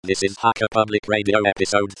This is Hacker Public Radio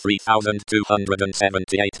episode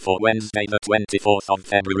 3278 for Wednesday the 24th of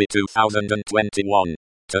February 2021.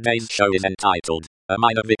 Today's show is entitled, A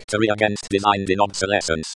Minor Victory Against Designed in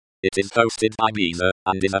Obsolescence. It is hosted by Beeza,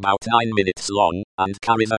 and is about 9 minutes long, and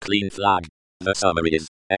carries a clean flag. The summary is,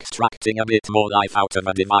 extracting a bit more life out of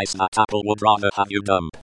a device that Apple would rather have you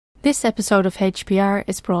dump. This episode of HPR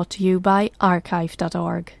is brought to you by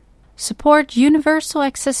archive.org. Support universal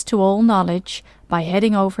access to all knowledge by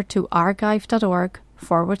heading over to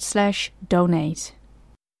archive.org/donate.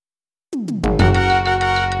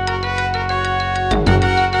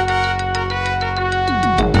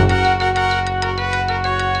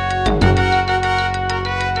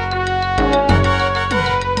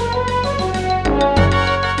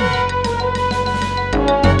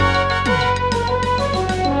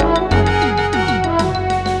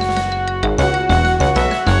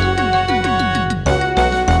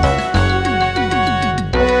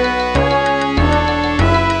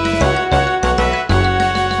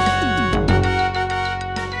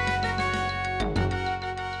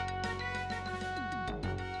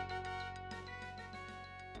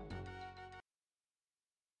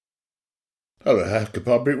 Hello, Hacker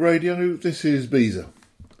Public Radio, this is Beeza.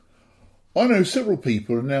 I know several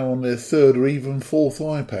people are now on their third or even fourth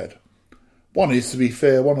iPad. One is, to be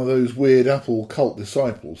fair, one of those weird Apple cult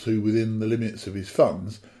disciples who, within the limits of his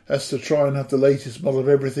funds, has to try and have the latest model of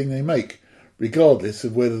everything they make, regardless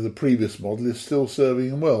of whether the previous model is still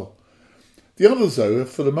serving them well. The others, though,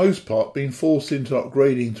 have for the most part been forced into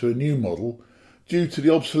upgrading to a new model due to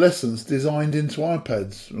the obsolescence designed into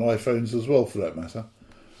iPads, and iPhones as well for that matter.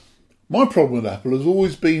 My problem with Apple has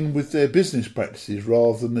always been with their business practices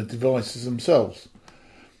rather than the devices themselves.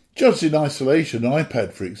 Judged in isolation, an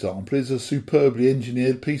iPad, for example, is a superbly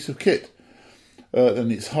engineered piece of kit,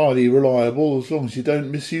 and it's highly reliable as long as you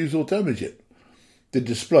don't misuse or damage it. The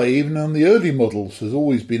display, even on the early models, has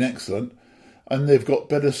always been excellent, and they've got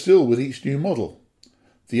better still with each new model.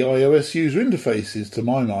 The iOS user interface is, to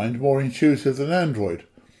my mind, more intuitive than Android.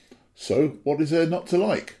 So, what is there not to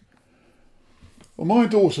like? Well, my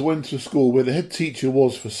daughter went to a school where the head teacher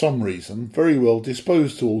was, for some reason, very well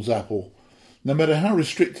disposed towards Apple. No matter how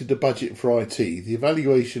restricted the budget for IT, the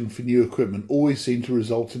evaluation for new equipment always seemed to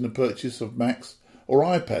result in the purchase of Macs or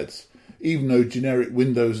iPads, even though generic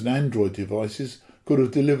Windows and Android devices could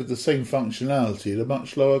have delivered the same functionality at a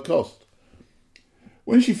much lower cost.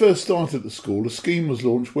 When she first started at the school, a scheme was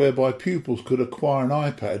launched whereby pupils could acquire an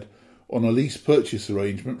iPad on a lease purchase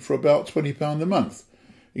arrangement for about £20 a month,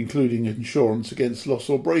 including insurance against loss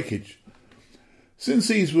or breakage. Since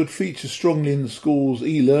these would feature strongly in the school's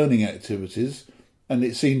e-learning activities, and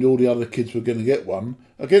it seemed all the other kids were going to get one,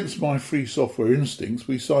 against my free software instincts,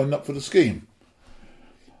 we signed up for the scheme.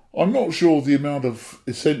 I'm not sure the amount of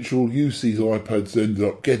essential use these iPads ended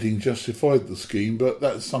up getting justified the scheme, but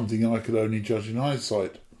that's something I could only judge in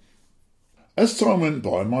hindsight. As time went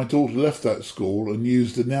by, my daughter left that school and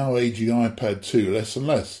used the now ageing iPad 2 less and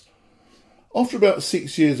less. After about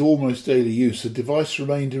 6 years almost daily use, the device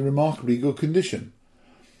remained in remarkably good condition.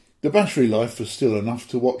 The battery life was still enough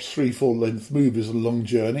to watch 3 full-length movies on a long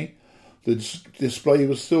journey, the display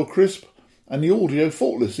was still crisp, and the audio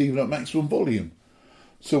faultless even at maximum volume.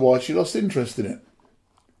 So why had she lost interest in it?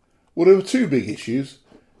 Well, there were two big issues.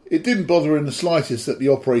 It didn't bother in the slightest that the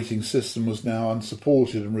operating system was now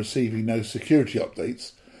unsupported and receiving no security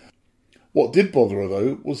updates. What did bother her,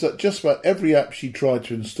 though, was that just about every app she tried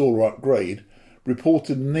to install or upgrade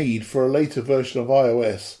reported the need for a later version of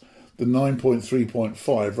iOS, the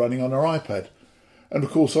 9.3.5, running on her iPad. And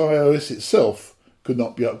of course iOS itself could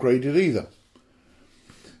not be upgraded either.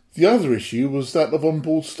 The other issue was that of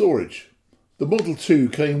onboard storage. The Model 2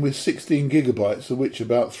 came with 16 gigabytes, of which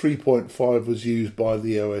about 3.5 was used by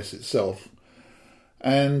the OS itself,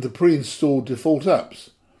 and the pre-installed default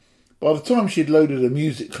apps. By the time she'd loaded a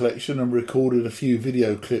music collection and recorded a few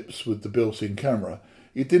video clips with the built-in camera,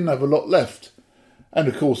 it didn't have a lot left, and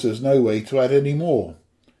of course there's no way to add any more.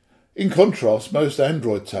 In contrast, most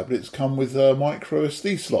Android tablets come with a micro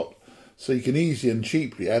SD slot, so you can easily and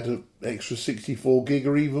cheaply add an extra 64 gig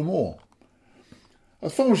or even more.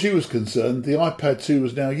 As far as she was concerned, the iPad 2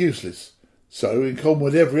 was now useless, so in common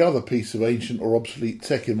with every other piece of ancient or obsolete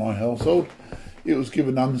tech in my household, it was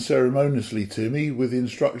given unceremoniously to me with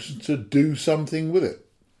instructions to do something with it.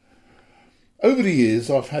 Over the years,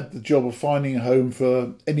 I've had the job of finding a home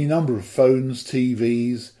for any number of phones,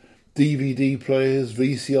 TVs, DVD players,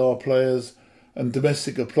 VCR players, and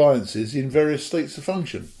domestic appliances in various states of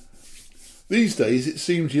function. These days, it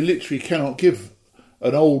seems you literally cannot give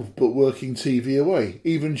an old but working TV away.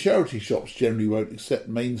 Even charity shops generally won't accept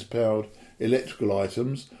mains-powered electrical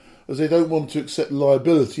items, as they don't want to accept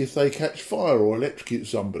liability if they catch fire or electrocute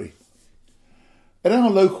somebody. At our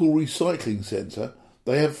local recycling centre,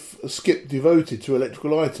 they have a skip devoted to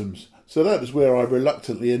electrical items, so that is where I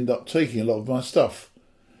reluctantly end up taking a lot of my stuff.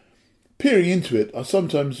 Peering into it, I'm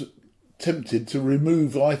sometimes tempted to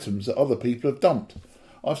remove items that other people have dumped.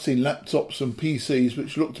 I've seen laptops and PCs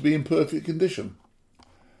which look to be in perfect condition.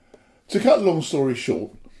 To cut a long story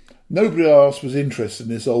short, nobody I asked was interested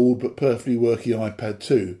in this old but perfectly working iPad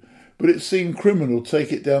 2, but it seemed criminal to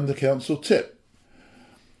take it down the council tip.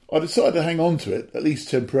 I decided to hang on to it, at least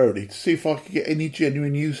temporarily, to see if I could get any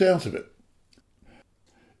genuine use out of it.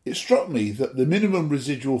 It struck me that the minimum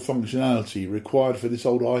residual functionality required for this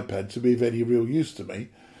old iPad to be of any real use to me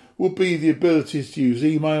would be the ability to use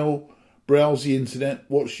email, browse the internet,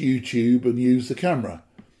 watch YouTube and use the camera.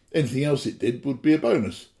 Anything else it did would be a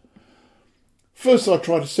bonus. First I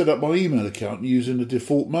tried to set up my email account using the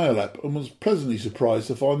default mail app and was pleasantly surprised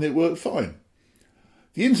to find it worked fine.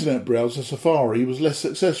 The internet browser Safari was less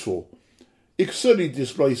successful. It could certainly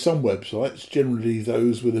display some websites, generally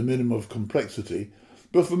those with a minimum of complexity,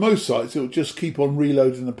 but for most sites it would just keep on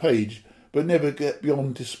reloading the page but never get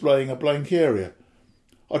beyond displaying a blank area.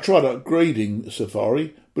 I tried upgrading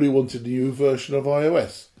Safari, but it wanted a new version of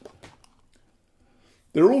iOS.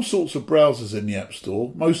 There are all sorts of browsers in the App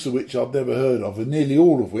Store, most of which I've never heard of, and nearly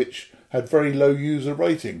all of which had very low user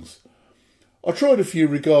ratings. I tried a few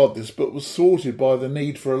regardless, but was thwarted by the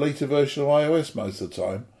need for a later version of iOS most of the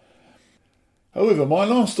time. However, my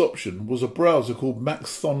last option was a browser called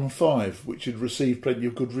Maxthon 5, which had received plenty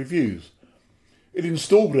of good reviews. It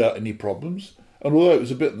installed without any problems, and although it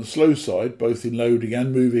was a bit on the slow side, both in loading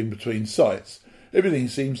and moving between sites, everything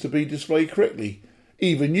seems to be displayed correctly.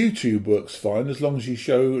 Even YouTube works fine as long as you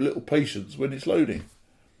show a little patience when it's loading.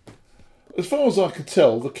 As far as I could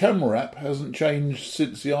tell, the camera app hasn't changed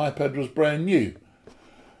since the iPad was brand new.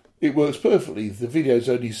 It works perfectly. The video's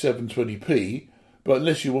only 720p, but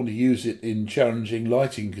unless you want to use it in challenging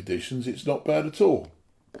lighting conditions, it's not bad at all.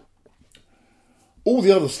 All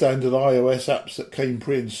the other standard iOS apps that came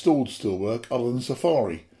pre-installed still work other than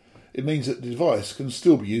Safari. It means that the device can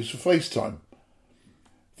still be used for FaceTime.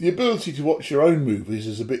 The ability to watch your own movies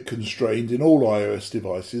is a bit constrained in all iOS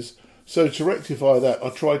devices, so to rectify that I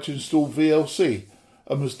tried to install VLC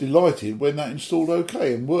and was delighted when that installed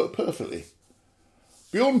OK and worked perfectly.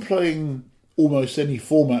 Beyond playing almost any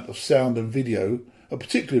format of sound and video, a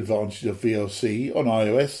particular advantage of VLC on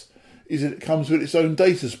iOS is that it comes with its own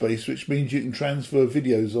data space, which means you can transfer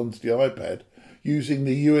videos onto the iPad using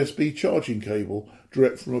the USB charging cable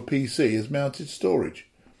direct from a PC as mounted storage.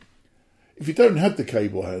 If you don't have the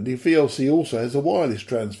cable handy, VLC also has a wireless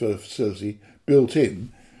transfer facility built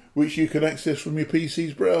in, which you can access from your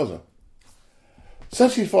PC's browser.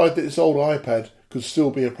 Satisfied that this old iPad could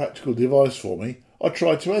still be a practical device for me, I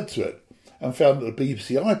tried to add to it, and found that the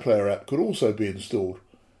BBC iPlayer app could also be installed.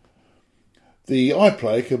 The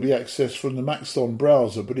iPlayer can be accessed from the Maxthon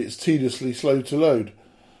browser, but it's tediously slow to load,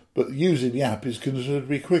 but using the app is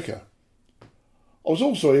considerably quicker. I was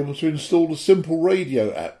also able to install the Simple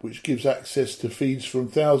Radio app, which gives access to feeds from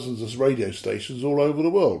thousands of radio stations all over the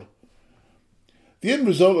world. The end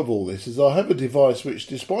result of all this is I have a device which,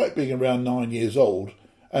 despite being around 9 years old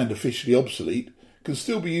and officially obsolete, can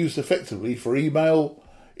still be used effectively for email,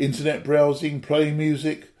 internet browsing, playing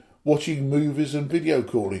music, watching movies and video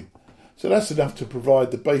calling. So that's enough to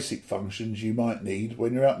provide the basic functions you might need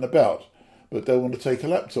when you're out and about, but don't want to take a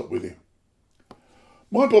laptop with you.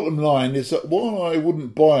 My bottom line is that while I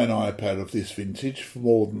wouldn't buy an iPad of this vintage for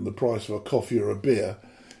more than the price of a coffee or a beer,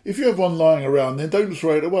 if you have one lying around, then don't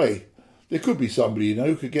throw it away. There could be somebody you know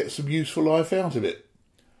who could get some useful life out of it.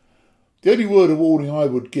 The only word of warning I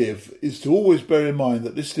would give is to always bear in mind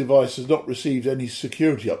that this device has not received any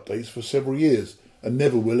security updates for several years and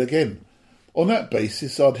never will again. On that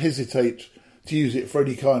basis, I'd hesitate to use it for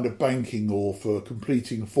any kind of banking or for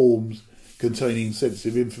completing forms containing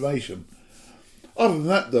sensitive information. Other than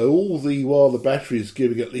that, though, all the while the battery is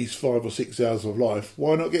giving at least 5 or 6 hours of life,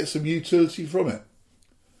 why not get some utility from it?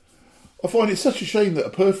 I find it such a shame that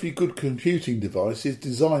a perfectly good computing device is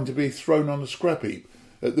designed to be thrown on a scrap heap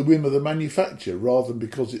at the whim of the manufacturer rather than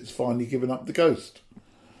because it's finally given up the ghost.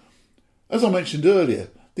 As I mentioned earlier,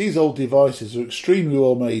 these old devices are extremely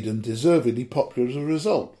well made and deservedly popular as a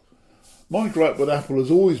result. My gripe with Apple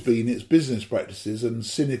has always been its business practices and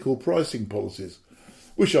cynical pricing policies,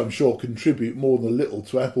 which I'm sure contribute more than a little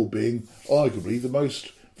to Apple being arguably the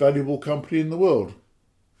most valuable company in the world.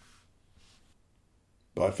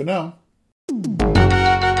 Bye for now.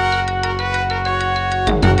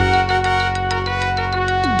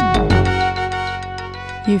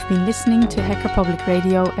 You've been listening to Hacker Public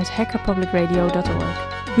Radio at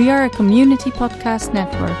hackerpublicradio.org. We are a community podcast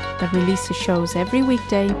network that releases shows every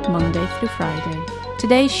weekday, Monday through Friday.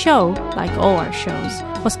 Today's show, like all our shows,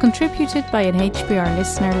 was contributed by an HPR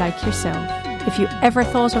listener like yourself. If you ever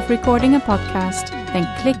thought of recording a podcast, then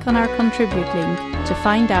click on our contribute link to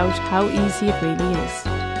find out how easy it really is.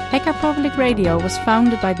 Hacker Public Radio was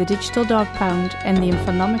founded by the Digital Dog Pound and the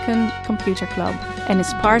Infonomicon Computer Club and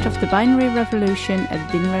is part of the binary revolution at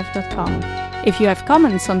binrev.com. If you have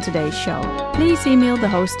comments on today's show, please email the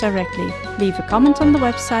host directly, leave a comment on the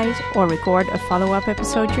website, or record a follow-up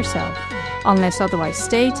episode yourself. Unless otherwise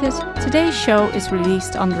stated, today's show is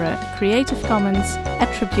released under a Creative Commons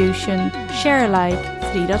Attribution Share Alike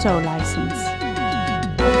 3.0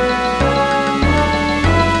 license.